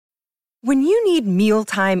When you need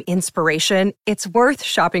mealtime inspiration, it's worth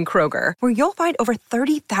shopping Kroger, where you'll find over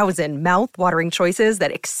 30,000 mouth-watering choices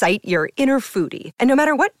that excite your inner foodie. And no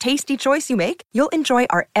matter what tasty choice you make, you'll enjoy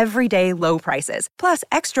our everyday low prices, plus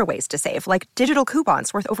extra ways to save, like digital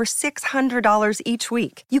coupons worth over $600 each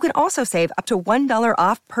week. You can also save up to $1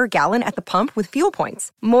 off per gallon at the pump with fuel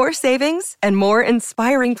points. More savings and more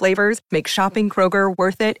inspiring flavors make shopping Kroger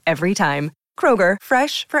worth it every time. Kroger,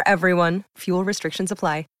 fresh for everyone. Fuel restrictions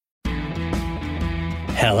apply.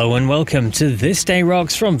 Hello and welcome to This Day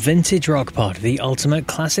Rocks from Vintage Rock Pod, the ultimate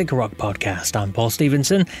classic rock podcast. I'm Paul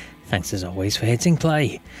Stevenson. Thanks as always for hitting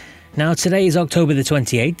play. Now today is October the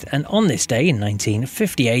 28th, and on this day in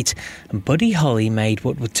 1958, Buddy Holly made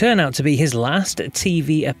what would turn out to be his last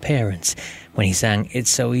TV appearance when he sang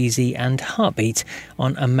It's So Easy and Heartbeat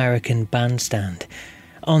on American Bandstand.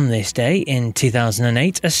 On this day, in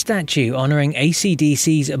 2008, a statue honouring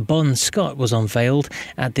AC/DC's Bon Scott was unveiled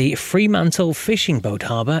at the Fremantle Fishing Boat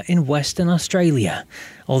Harbour in Western Australia.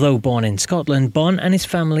 Although born in Scotland, Bon and his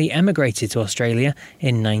family emigrated to Australia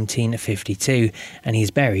in 1952, and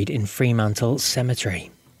he's buried in Fremantle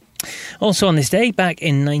Cemetery. Also on this day, back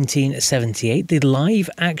in 1978, the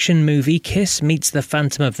live-action movie Kiss Meets the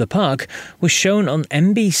Phantom of the Park was shown on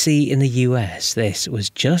NBC in the US. This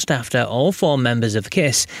was just after all four members of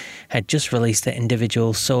Kiss had just released their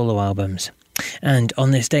individual solo albums. And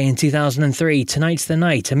on this day in 2003, Tonight's the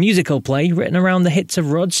Night, a musical play written around the hits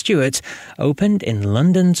of Rod Stewart, opened in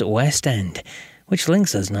London's West End. Which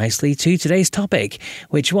links us nicely to today's topic,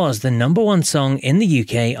 which was the number one song in the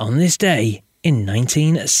UK on this day in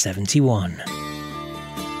 1971.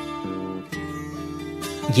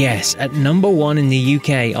 Yes, at number one in the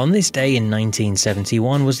UK on this day in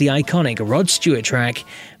 1971 was the iconic Rod Stewart track,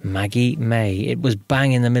 Maggie May. It was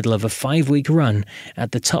bang in the middle of a 5-week run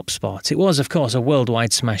at the top spot. It was, of course, a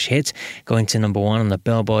worldwide smash hit, going to number one on the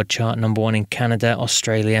Billboard chart, number one in Canada,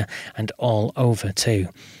 Australia, and all over too.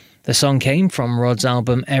 The song came from Rod's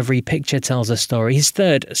album Every Picture Tells a Story, his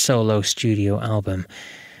third solo studio album.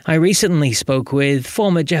 I recently spoke with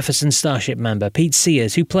former Jefferson Starship member Pete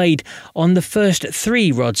Sears, who played on the first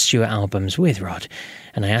 3 Rod Stewart albums with Rod,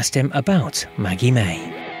 and I asked him about Maggie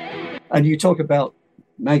May. And you talk about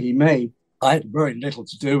Maggie May, I had very little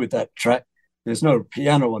to do with that track. There's no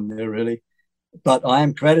piano on there really, but I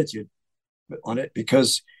am credited on it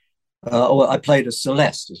because I played a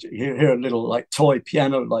Celeste. You hear a little like toy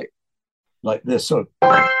piano like this sort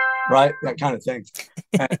of, right, that kind of thing,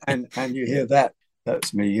 and you hear that.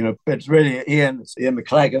 That's me, you know. It's really Ian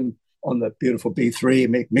McLagan on the beautiful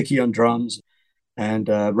B3, Mickey on drums, and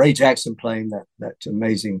Ray Jackson playing that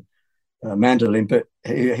amazing mandolin. But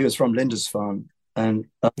he was from Lindisfarne, and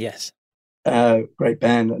yes, great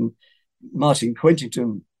band. And Martin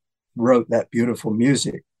Quintington wrote that beautiful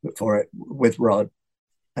music for it with Rod,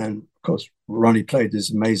 and of course Ronnie played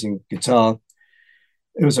this amazing guitar.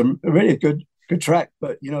 It was a really good track,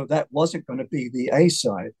 but you know that wasn't going to be the A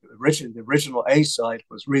side. The original A side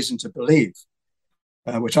was "Reason to Believe,"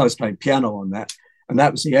 which I was playing piano on that, and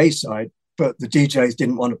that was the A side. But the DJs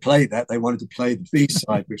didn't want to play that; they wanted to play the B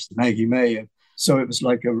side, which is Maggie May, and so it was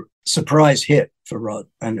like a surprise hit for Rod,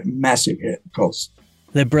 and a massive hit, of course.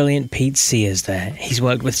 The brilliant Pete Sears there. He's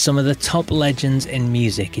worked with some of the top legends in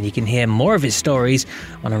music, and you can hear more of his stories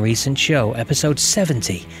on a recent show, episode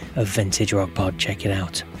 70 of Vintage Rock Pod. Check it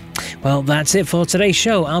out. Well, that's it for today's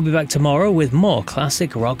show. I'll be back tomorrow with more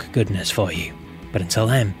classic rock goodness for you. But until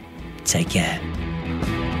then, take care.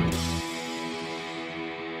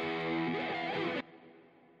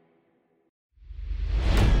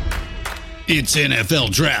 It's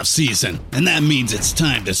NFL draft season, and that means it's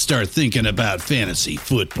time to start thinking about fantasy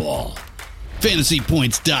football.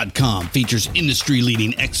 FantasyPoints.com features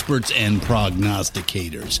industry-leading experts and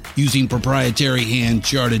prognosticators using proprietary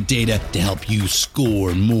hand-charted data to help you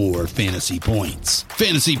score more fantasy points.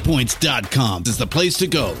 FantasyPoints.com is the place to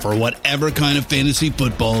go for whatever kind of fantasy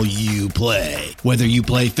football you play. Whether you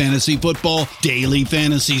play fantasy football, daily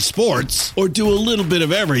fantasy sports, or do a little bit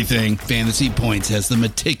of everything, Fantasy Points has the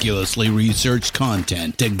meticulously researched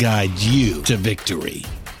content to guide you to victory.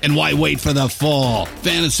 And why wait for the fall?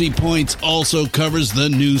 Fantasy Points also covers the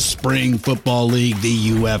new spring football league, the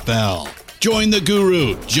UFL. Join the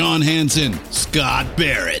guru, John Hansen, Scott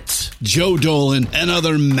Barrett, Joe Dolan, and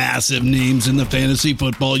other massive names in the fantasy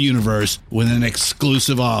football universe with an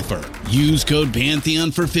exclusive offer. Use code Pantheon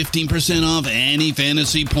for 15% off any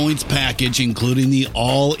Fantasy Points package, including the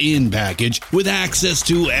all-in package, with access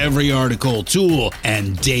to every article, tool,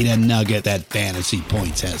 and data nugget that Fantasy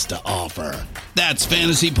Points has to offer. That's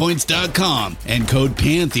fantasypoints.com and code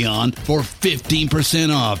Pantheon for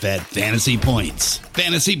 15% off at Fantasy Points.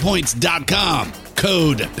 Fantasypoints.com,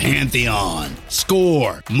 code Pantheon.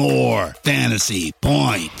 Score more fantasy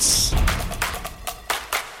points.